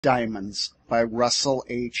Diamonds by Russell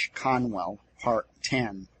H. Conwell, Part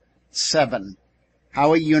 10. 7.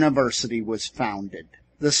 How a University was Founded.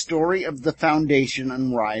 The story of the foundation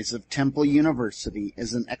and rise of Temple University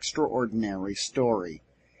is an extraordinary story.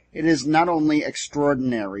 It is not only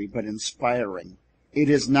extraordinary, but inspiring. It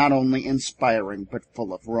is not only inspiring, but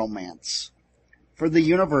full of romance. For the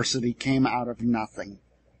university came out of nothing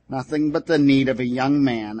but the need of a young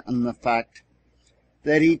man and the fact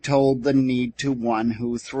that he told the need to one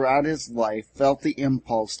who throughout his life felt the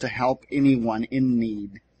impulse to help anyone in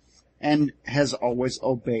need and has always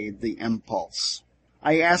obeyed the impulse.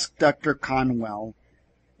 I asked Dr. Conwell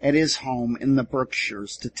at his home in the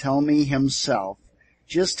Berkshires to tell me himself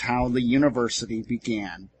just how the university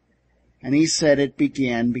began, and he said it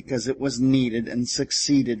began because it was needed and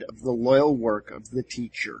succeeded of the loyal work of the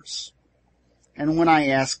teachers. And when I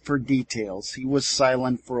asked for details, he was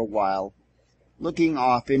silent for a while, looking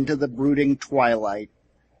off into the brooding twilight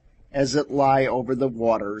as it lay over the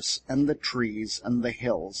waters and the trees and the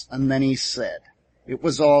hills, and then he said, "It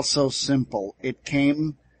was all so simple, it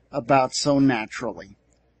came about so naturally.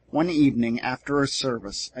 One evening after a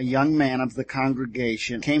service, a young man of the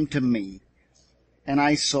congregation came to me, and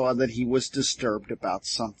I saw that he was disturbed about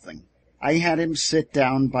something. I had him sit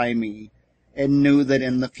down by me, and knew that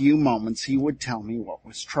in the few moments he would tell me what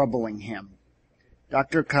was troubling him.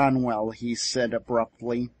 'Dr. Conwell,' he said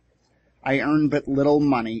abruptly, 'I earn but little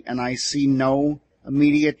money, and I see no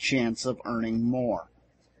immediate chance of earning more.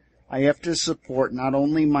 I have to support not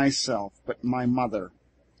only myself, but my mother.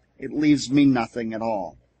 It leaves me nothing at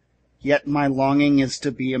all. Yet my longing is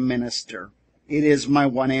to be a minister. It is my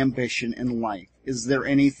one ambition in life. Is there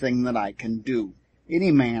anything that I can do?'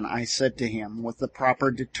 'Any man,' I said to him, 'with the proper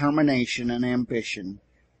determination and ambition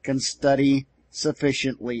can study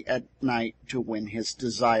sufficiently at night to win his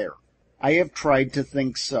desire.' 'I have tried to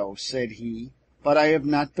think so,' said he, 'but I have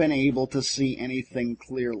not been able to see anything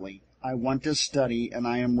clearly. I want to study, and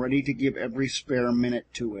I am ready to give every spare minute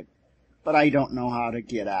to it, but I don't know how to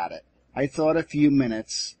get at it.' I thought a few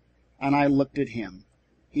minutes, and I looked at him.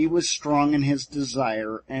 He was strong in his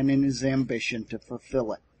desire and in his ambition to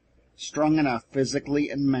fulfill it, strong enough physically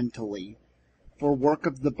and mentally for work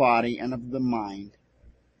of the body and of the mind,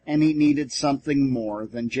 and he needed something more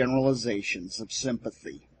than generalizations of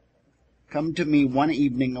sympathy. 'Come to me one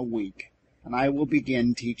evening a week, and I will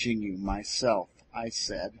begin teaching you myself,' I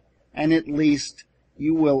said, 'and at least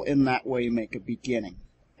you will in that way make a beginning.'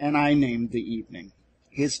 And I named the evening.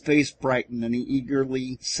 His face brightened, and he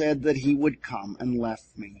eagerly said that he would come, and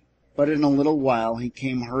left me. But in a little while he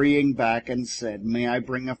came hurrying back and said, 'May I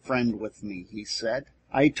bring a friend with me?' he said.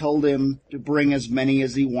 I told him to bring as many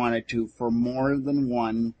as he wanted to, for more than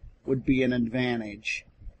one would be an advantage.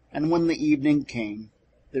 And when the evening came,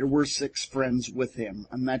 there were 6 friends with him,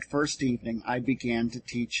 and that first evening I began to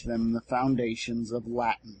teach them the foundations of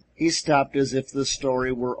Latin." He stopped as if the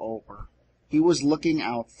story were over. He was looking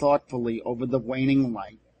out thoughtfully over the waning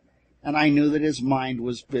light, and I knew that his mind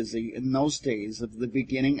was busy in those days of the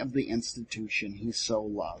beginning of the institution he so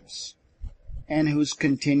loves, and whose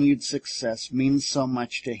continued success means so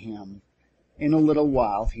much to him. In a little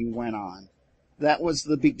while he went on. "That was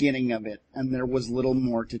the beginning of it, and there was little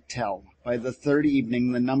more to tell. By the 3rd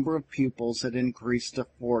evening the number of pupils had increased to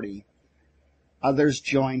 40. Others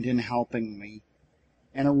joined in helping me,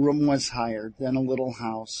 and a room was hired, then a little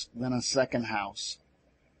house, then a second house.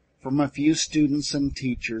 From a few students and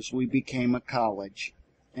teachers we became a college.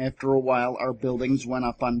 After a while our buildings went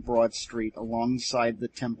up on Broad Street alongside the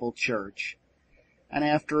Temple Church, and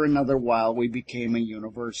after another while we became a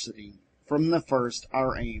university. From the first,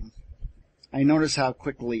 our aim," I noticed how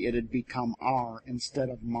quickly it had become our instead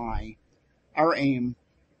of my, "our aim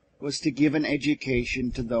was to give an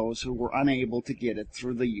education to those who were unable to get it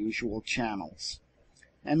through the usual channels.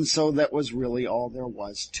 And so that was really all there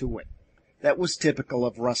was to it." That was typical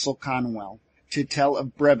of Russell Conwell, to tell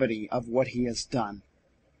of brevity of what he has done,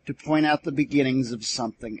 to point out the beginnings of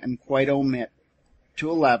something and quite omit to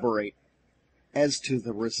elaborate as to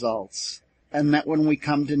the results, and that when we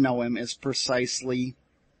come to know him is precisely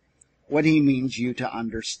what he means you to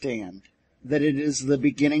understand, that it is the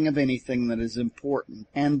beginning of anything that is important,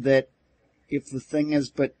 and that if the thing is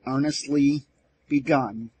but earnestly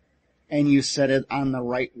begun, and you set it on the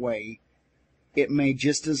right way, it may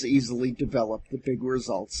just as easily develop the big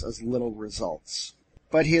results as little results.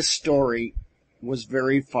 But his story was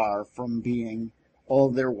very far from being all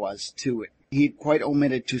there was to it. He had quite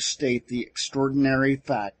omitted to state the extraordinary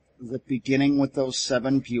fact that beginning with those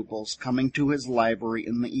 7 pupils coming to his library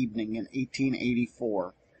in the evening in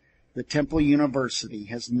 1884, the Temple University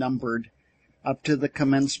has numbered, up to the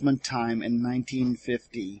commencement time in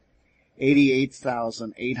 1950,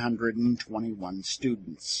 88,821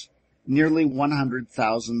 students, nearly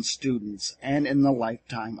 100,000 students, and in the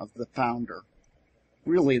lifetime of the founder.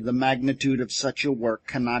 Really, the magnitude of such a work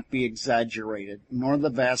cannot be exaggerated, nor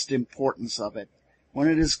the vast importance of it, when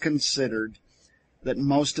it is considered that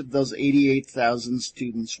most of those 88,000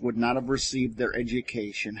 students would not have received their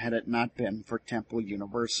education had it not been for Temple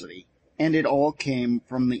University. And it all came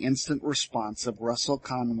from the instant response of Russell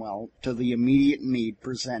Conwell to the immediate need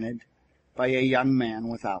presented by a young man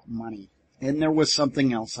without money. "And there was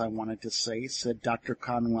something else I wanted to say," said Dr.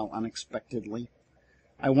 Conwell unexpectedly.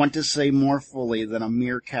 "I want to say more fully than a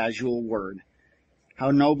mere casual word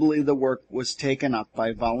how nobly the work was taken up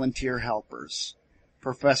by volunteer helpers.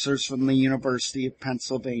 Professors from the University of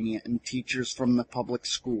Pennsylvania and teachers from the public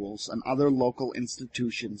schools and other local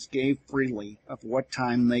institutions gave freely of what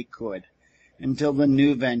time they could until the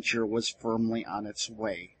new venture was firmly on its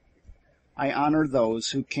way. I honor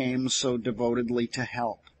those who came so devotedly to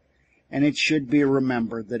help, and it should be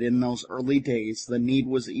remembered that in those early days the need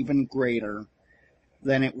was even greater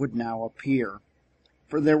than it would now appear,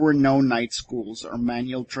 for there were no night schools or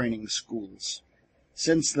manual training schools.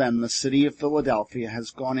 Since then, the city of Philadelphia has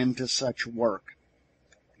gone into such work,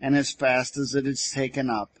 and as fast as it has taken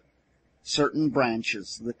up certain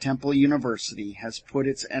branches, the Temple University has put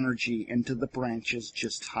its energy into the branches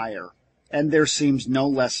just higher. And there seems no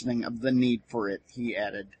lessening of the need for it," he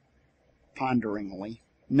added ponderingly.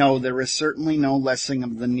 "No, there is certainly no lessening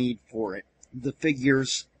of the need for it. The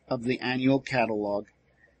figures of the annual catalog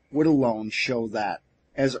would alone show that.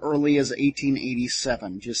 As early as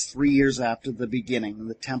 1887, just 3 years after the beginning,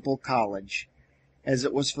 the Temple College, as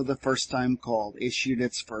it was for the first time called, issued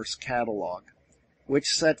its first catalog,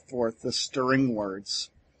 which set forth the stirring words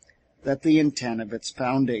that the intent of its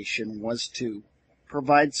foundation was to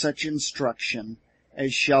provide such instruction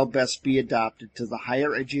as shall best be adapted to the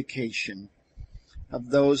higher education of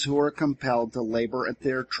those who are compelled to labor at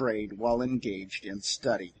their trade while engaged in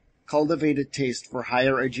study, cultivate a taste for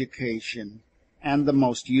higher education and the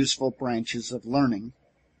most useful branches of learning,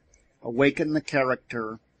 awaken the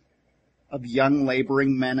character of young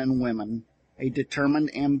laboring men and women, a determined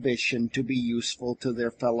ambition to be useful to their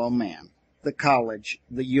fellow man. The college,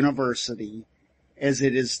 the university, as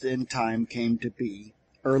it is in time came to be,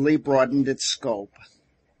 early broadened its scope,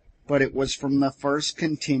 but it was from the first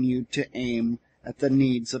continued to aim at the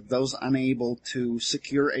needs of those unable to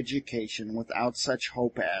secure education without such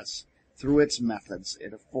hope as, through its methods,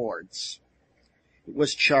 it affords. It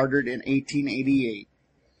was chartered in 1888,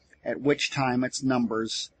 at which time its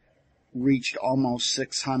numbers reached almost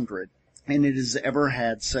 600, and it has ever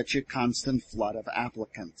had such a constant flood of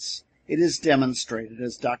applicants. It is demonstrated,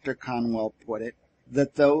 as Dr. Conwell put it,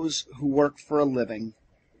 that those who work for a living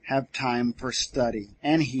have time for study,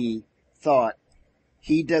 and he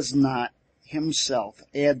does not himself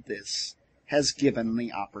add this, has given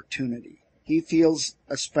the opportunity. He feels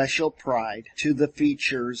a special pride to the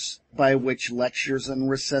features by which lectures and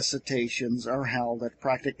recitations are held at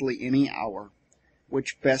practically any hour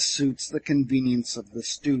which best suits the convenience of the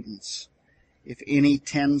students. If any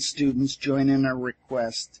 10 students join in a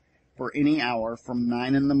request for any hour from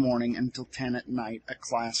 9 in the morning until 10 at night, a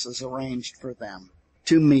class is arranged for them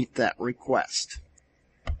to meet that request.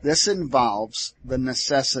 This involves the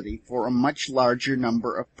necessity for a much larger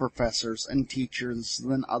number of professors and teachers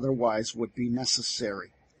than otherwise would be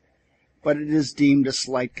necessary, but it is deemed a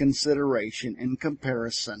slight consideration in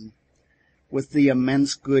comparison with the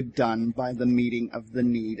immense good done by the meeting of the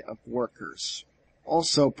need of workers.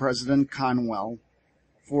 Also, President Conwell,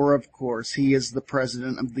 for of course he is the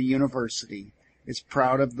president of the university, is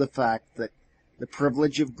proud of the fact that the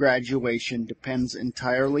privilege of graduation depends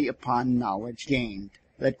entirely upon knowledge gained,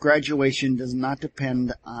 that graduation does not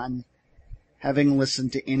depend on having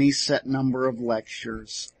listened to any set number of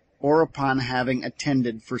lectures or upon having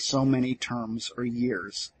attended for so many terms or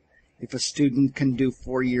years. If a student can do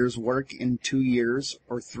 4 years' work in 2 years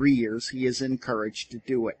or 3 years, he is encouraged to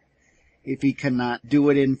do it. If he cannot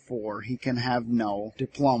do it in 4, he can have no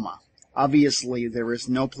diploma. Obviously, there is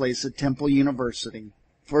no place at Temple University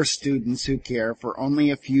for students who care for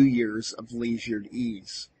only a few years of leisured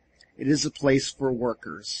ease. It is a place for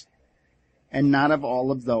workers, and not of all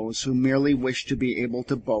of those who merely wish to be able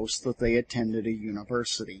to boast that they attended a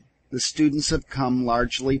university. The students have come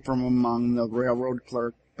largely from among the railroad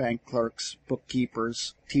clerk, bank clerks,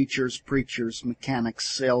 bookkeepers, teachers, preachers, mechanics,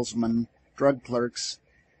 salesmen, drug clerks,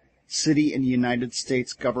 city and United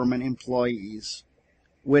States government employees,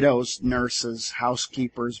 widows, nurses,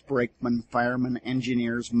 housekeepers, brakemen, firemen,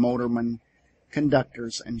 engineers, motormen,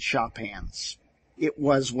 conductors, and shop hands. It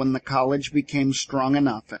was when the college became strong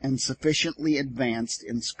enough and sufficiently advanced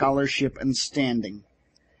in scholarship and standing,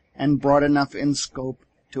 and broad enough in scope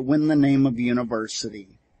to win the name of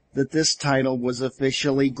university, that this title was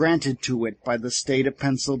officially granted to it by the state of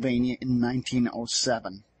Pennsylvania in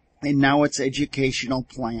 1907. And now its educational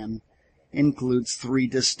plan includes 3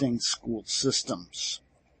 distinct school systems.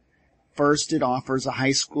 First, it offers a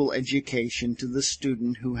high school education to the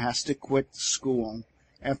student who has to quit school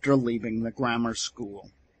after leaving the grammar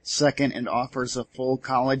school. Second, it offers a full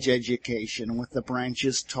college education with the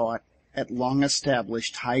branches taught at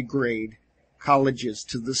long-established high-grade colleges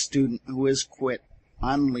to the student who has quit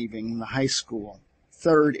on leaving the high school.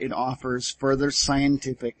 Third, it offers further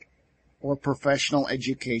scientific or professional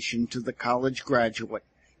education to the college graduate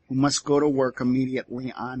who must go to work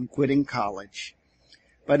immediately on quitting college,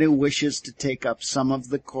 but who wishes to take up some of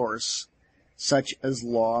the course, such as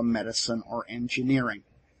law, medicine, or engineering.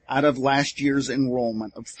 Out of last year's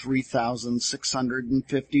enrollment of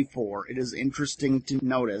 3,654, it is interesting to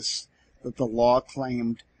notice that the law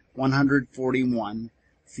claimed 141,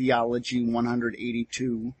 theology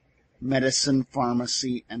 182, medicine,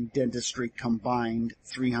 pharmacy, and dentistry combined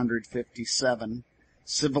 357,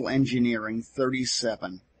 civil engineering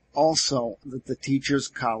 37. Also, that the Teachers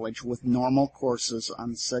College with normal courses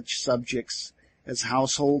on such subjects as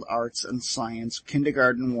household arts and science,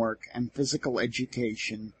 kindergarten work, and physical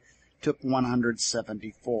education took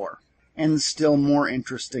 174. And still more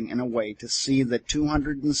interesting in a way to see that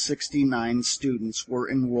 269 students were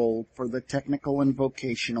enrolled for the technical and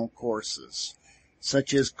vocational courses,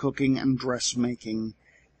 such as cooking and dressmaking,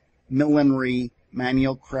 millinery,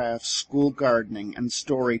 manual crafts, school gardening, and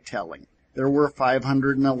storytelling. There were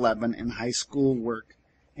 511 in high school work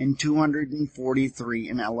and 243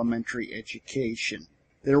 in elementary education.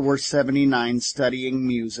 There were 79 studying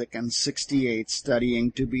music and 68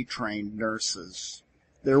 studying to be trained nurses.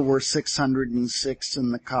 There were 606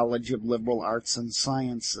 in the College of Liberal Arts and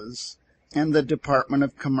Sciences, and the Department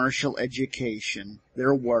of Commercial Education.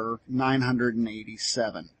 There were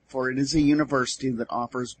 987, for it is a university that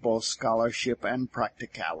offers both scholarship and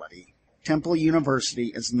practicality. Temple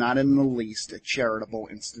University is not in the least a charitable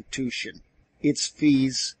institution. Its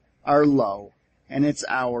fees are low, and its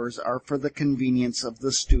hours are for the convenience of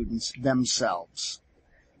the students themselves.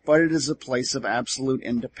 But it is a place of absolute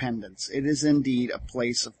independence. It is indeed a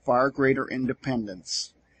place of far greater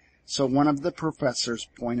independence, so one of the professors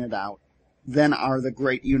pointed out, than are the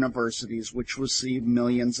great universities which receive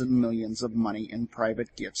millions and millions of money in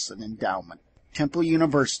private gifts and endowment. Temple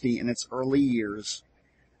University in its early years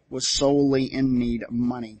was solely in need of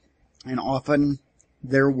money, and often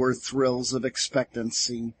there were thrills of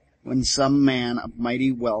expectancy when some man of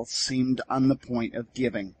mighty wealth seemed on the point of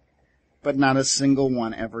giving, but not a single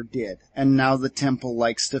one ever did. And now the Temple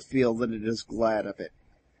likes to feel that it is glad of it.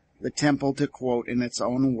 The Temple, to quote in its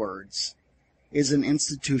own words, is an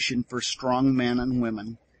institution for strong men and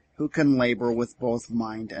women who can labor with both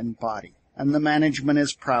mind and body. And the management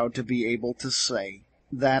is proud to be able to say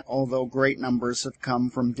that, although great numbers have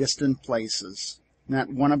come from distant places, not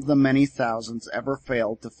one of the many thousands ever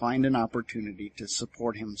failed to find an opportunity to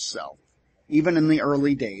support himself. Even in the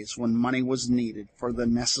early days, when money was needed for the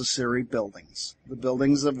necessary buildings, the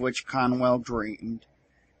buildings of which Conwell dreamed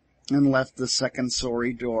and left the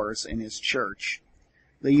second-story doors in his church,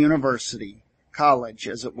 the university, college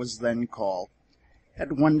as it was then called,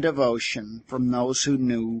 had won devotion from those who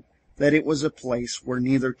knew that it was a place where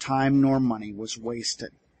neither time nor money was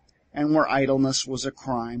wasted, and where idleness was a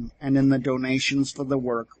crime, and in the donations for the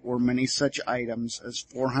work were many such items as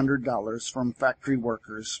 $400 from factory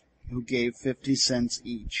workers who gave 50 cents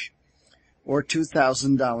each, or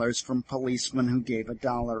 $2,000 from policemen who gave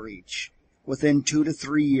 $1 each. Within 2 to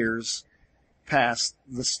 3 years past,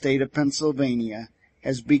 the state of Pennsylvania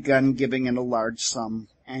has begun giving it a large sum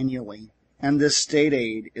annually, and this state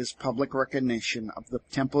aid is public recognition of the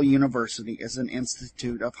Temple University as an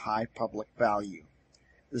institute of high public value,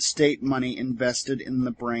 the state money invested in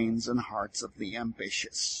the brains and hearts of the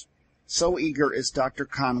ambitious. So eager is Dr.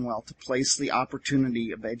 Conwell to place the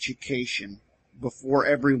opportunity of education before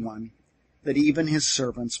everyone that even his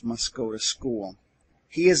servants must go to school.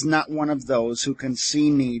 He is not one of those who can see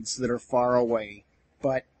needs that are far away,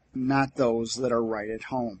 but not those that are right at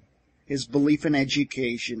home. His belief in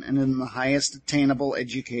education and in the highest attainable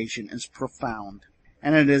education is profound,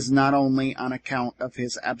 and it is not only on account of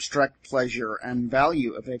his abstract pleasure and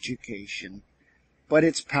value of education, but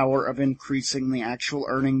its power of increasing the actual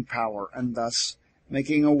earning power and thus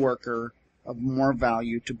making a worker of more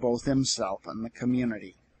value to both himself and the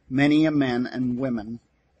community. Many a men and women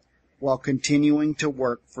while continuing to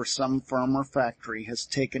work for some firm or factory, has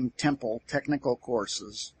taken Temple technical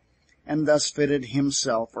courses and thus fitted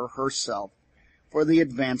himself or herself for the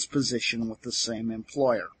advanced position with the same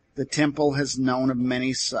employer. The Temple has known of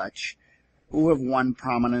many such who have won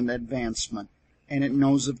prominent advancement, and it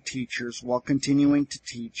knows of teachers, while continuing to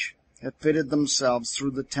teach, have fitted themselves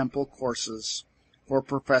through the Temple courses for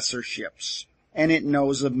professorships, and it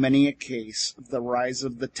knows of many a case of the rise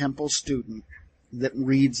of the Temple student that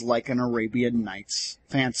reads like an Arabian Nights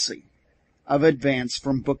fancy, of advance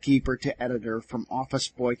from bookkeeper to editor, from office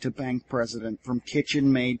boy to bank president, from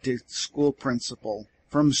kitchen maid to school principal,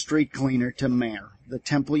 from street cleaner to mayor. The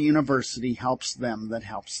Temple University helps them that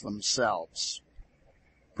helps themselves.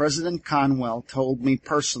 President Conwell told me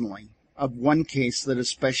personally of one case that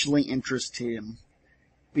especially interested him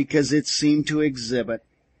because it seemed to exhibit,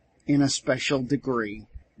 in a special degree,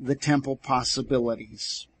 the Temple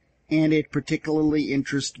possibilities. And it particularly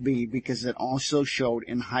interested me because it also showed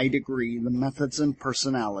in high degree the methods and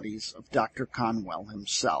personalities of Dr. Conwell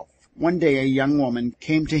himself. One day a young woman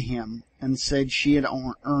came to him and said she had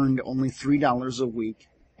earned only $3 a week,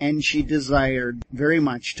 and she desired very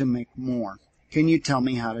much to make more. "Can you tell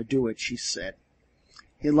me how to do it?" she said.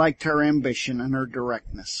 He liked her ambition and her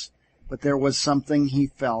directness, but there was something he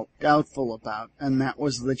felt doubtful about, and that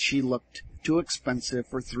was that she looked too expensive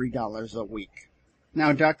for $3 a week.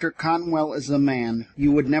 Now, Dr. Conwell is a man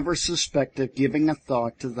you would never suspect of giving a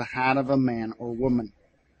thought to the hat of a man or woman,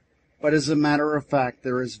 but as a matter of fact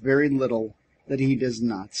there is very little that he does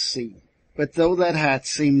not see. But though that hat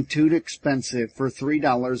seemed too expensive for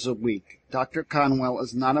 $3 a week, Dr. Conwell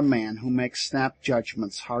is not a man who makes snap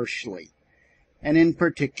judgments harshly, and in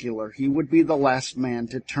particular he would be the last man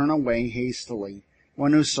to turn away hastily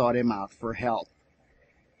one who sought him out for help.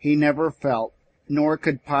 He never felt, nor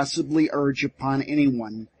could possibly urge upon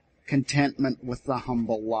anyone, contentment with the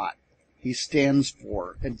humble lot he stands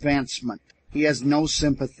for, advancement. He has no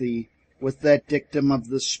sympathy with that dictum of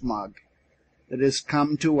the smug that has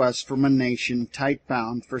come to us from a nation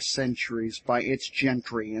tight-bound for centuries by its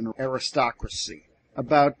gentry and aristocracy,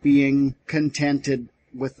 about being contented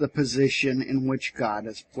with the position in which God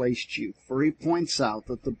has placed you, for he points out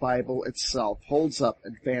that the Bible itself holds up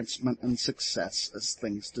advancement and success as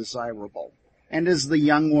things desirable. And as the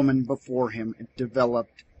young woman before him, it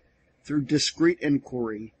developed, through discreet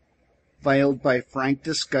inquiry, veiled by frank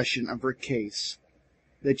discussion of her case,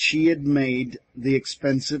 that she had made the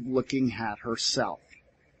expensive-looking hat herself,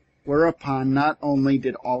 whereupon not only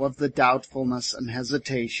did all of the doubtfulness and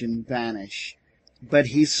hesitation vanish, but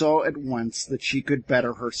he saw at once that she could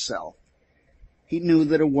better herself. He knew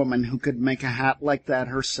that a woman who could make a hat like that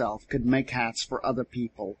herself could make hats for other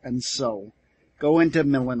people, and so go into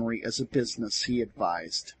millinery as a business, he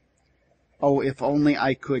advised. "Oh, if only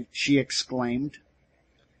I could," she exclaimed.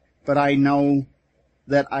 "But I know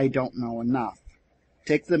that I don't know enough."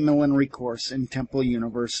 "Take the millinery course in Temple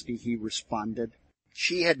University," he responded.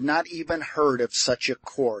 She had not even heard of such a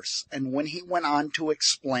course, and when he went on to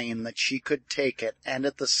explain that she could take it and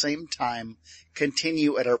at the same time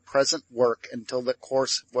continue at her present work until the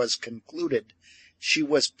course was concluded, she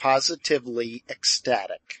was positively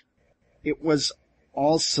ecstatic. It was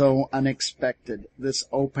all so unexpected, this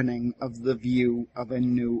opening of the view of a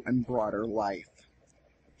new and broader life.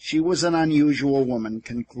 She was an unusual woman,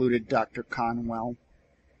 concluded Dr. Conwell,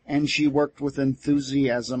 and she worked with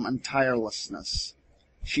enthusiasm and tirelessness.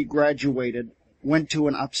 She graduated, went to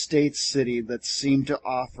an upstate city that seemed to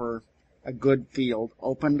offer a good field,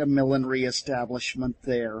 opened a millinery establishment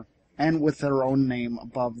there, and with her own name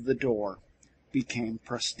above the door, became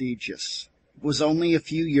prestigious. It was only a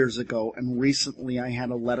few years ago, and recently I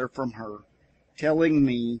had a letter from her telling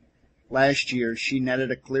me last year she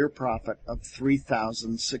netted a clear profit of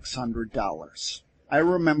 $3,600. I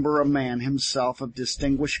remember a man himself of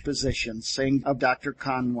distinguished position saying of Dr.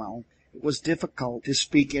 Conwell, it was difficult to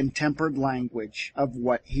speak in tempered language of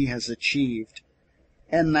what he has achieved,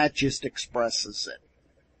 and that just expresses it.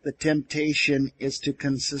 The temptation is to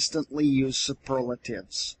consistently use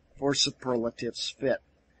superlatives, for superlatives fit.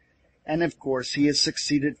 And of course he has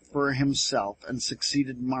succeeded for himself, and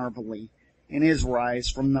succeeded marvelly, in his rise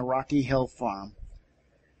from the Rocky Hill farm.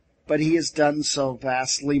 But he has done so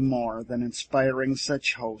vastly more than inspiring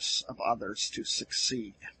such hosts of others to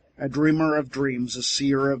succeed. A dreamer of dreams, a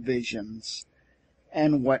seer of visions,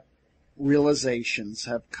 and what realizations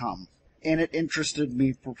have come. And it interested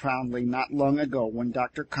me profoundly not long ago when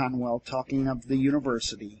Dr. Conwell, talking of the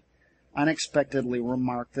university, unexpectedly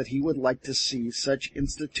remarked that he would like to see such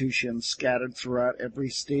institutions scattered throughout every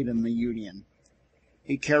state in the Union.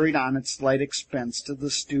 He carried on at slight expense to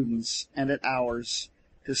the students and at ours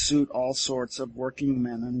to suit all sorts of working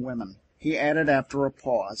men and women. He added after a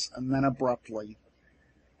pause, and then abruptly,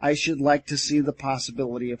 I should like to see the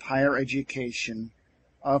possibility of higher education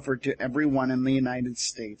offered to everyone in the United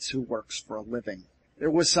States who works for a living.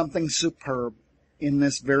 There was something superb in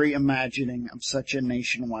this very imagining of such a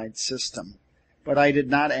nationwide system, but I did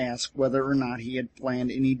not ask whether or not he had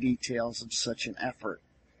planned any details of such an effort.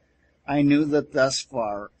 I knew that thus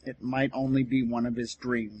far it might only be one of his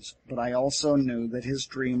dreams, but I also knew that his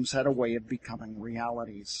dreams had a way of becoming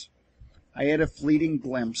realities. I had a fleeting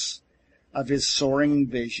glimpse of his soaring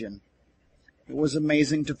vision. It was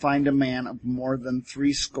amazing to find a man of more than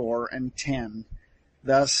 70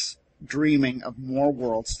 thus dreaming of more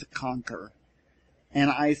worlds to conquer. And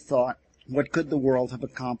I thought, what could the world have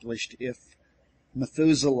accomplished if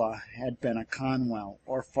Methuselah had been a Conwell,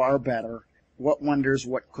 or far better, what wonders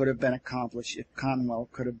what could have been accomplished if Conwell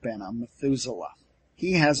could have been a Methuselah.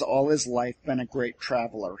 He has all his life been a great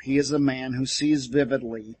traveler. He is a man who sees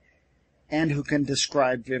vividly and who can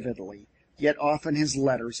describe vividly, yet often his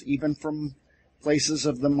letters, even from places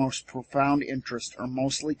of the most profound interest, are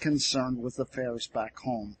mostly concerned with affairs back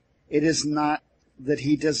home. It is not that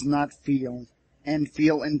he does not feel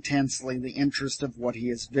intensely the interest of what he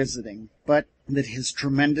is visiting, but that his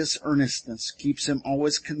tremendous earnestness keeps him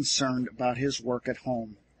always concerned about his work at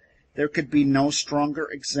home. There could be no stronger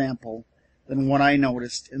example than what I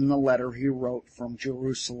noticed in the letter he wrote from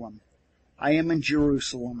Jerusalem. I am in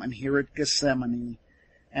Jerusalem, and here at Gethsemane,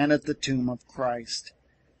 and at the tomb of Christ.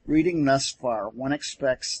 Reading thus far, one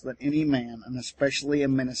expects that any man, and especially a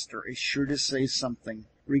minister, is sure to say something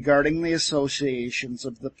regarding the associations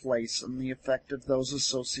of the place and the effect of those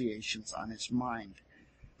associations on his mind.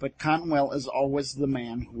 But Conwell is always the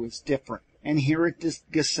man who is different. And here at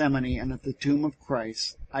Gethsemane and at the tomb of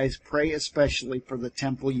Christ, I pray especially for the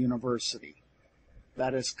Temple University,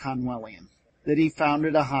 that is Conwellian, that he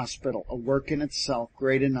founded a hospital, a work in itself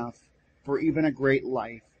great enough for even a great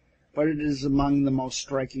life, but it is among the most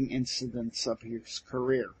striking incidents of his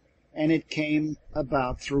career, and it came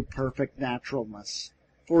about through perfect naturalness.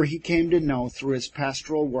 For he came to know through his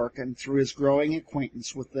pastoral work and through his growing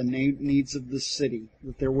acquaintance with the needs of the city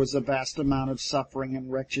that there was a vast amount of suffering and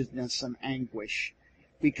wretchedness and anguish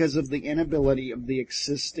because of the inability of the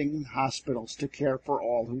existing hospitals to care for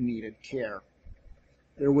all who needed care.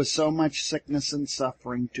 There was so much sickness and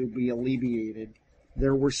suffering to be alleviated.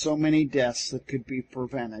 There were so many deaths that could be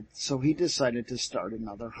prevented, so he decided to start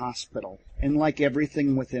another hospital. And like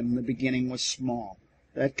everything with him, the beginning was small.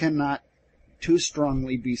 That cannot too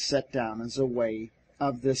strongly be set down as a way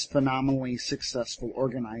of this phenomenally successful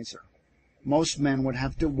organizer. Most men would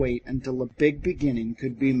have to wait until a big beginning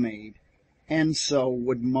could be made, and so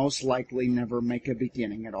would most likely never make a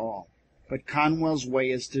beginning at all. But Conwell's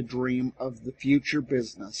way is to dream of the future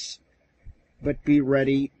business, but be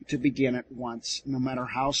ready to begin at once, no matter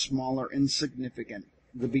how small or insignificant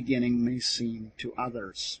the beginning may seem to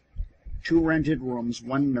others. 2 rented rooms,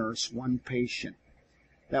 1 nurse, 1 patient.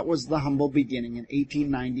 That was the humble beginning in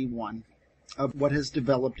 1891 of what has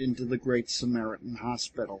developed into the Great Samaritan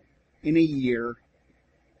Hospital. In a year,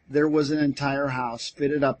 there was an entire house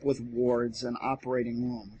fitted up with wards and operating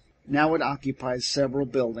room. Now it occupies several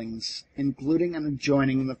buildings, including and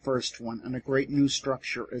adjoining the first one, and a great new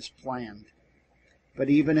structure is planned. But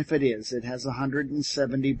even if it is, it has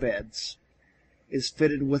 170 beds, is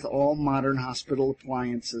fitted with all modern hospital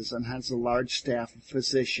appliances, and has a large staff of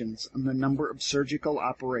physicians, and the number of surgical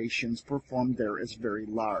operations performed there is very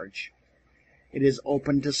large. It is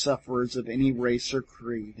open to sufferers of any race or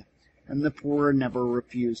creed, and the poor are never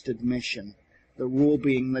refused admission, the rule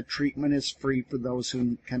being that treatment is free for those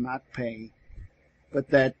who cannot pay, but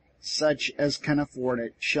that such as can afford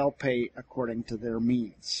it shall pay according to their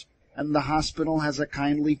means. And the hospital has a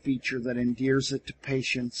kindly feature that endears it to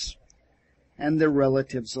patients and their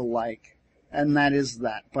relatives alike, and that is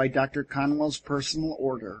that, by Dr. Conwell's personal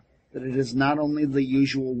order, that it is not only the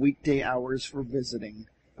usual weekday hours for visiting,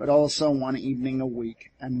 but also 1 evening a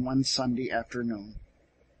week and 1 Sunday afternoon.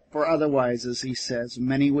 For otherwise, as he says,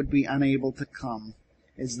 many would be unable to come,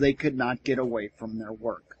 as they could not get away from their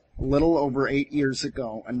work. A little over 8 years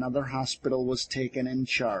ago, another hospital was taken in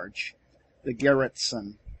charge, the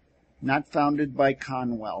Garretson, not founded by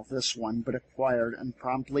Conwell, this one, but acquired and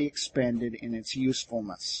promptly expanded in its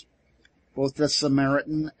usefulness. Both the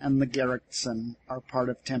Samaritan and the Garretson are part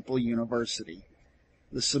of Temple University.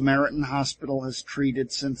 The Samaritan Hospital has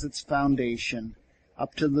treated, since its foundation,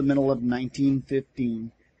 up to the middle of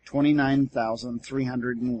 1915,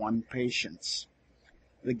 29,301 patients.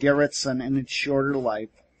 The Garretson, in its shorter life,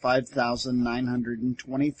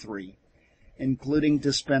 5,923, including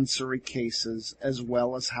dispensary cases as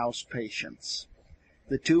well as house patients.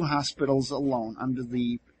 The two hospitals alone, under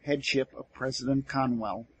the headship of President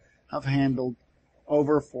Conwell, have handled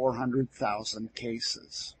over 400,000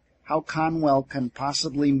 cases. How Conwell can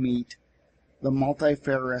possibly meet the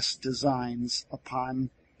multifarious designs upon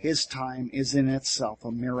his time is in itself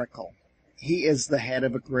a miracle. He is the head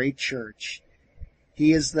of a great church.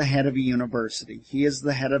 He is the head of a university. He is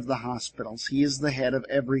the head of the hospitals. He is the head of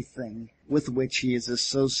everything with which he is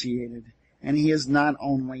associated. And he is not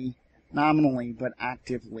only nominally but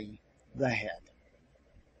actively the head.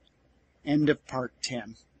 End of part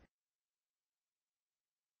 10.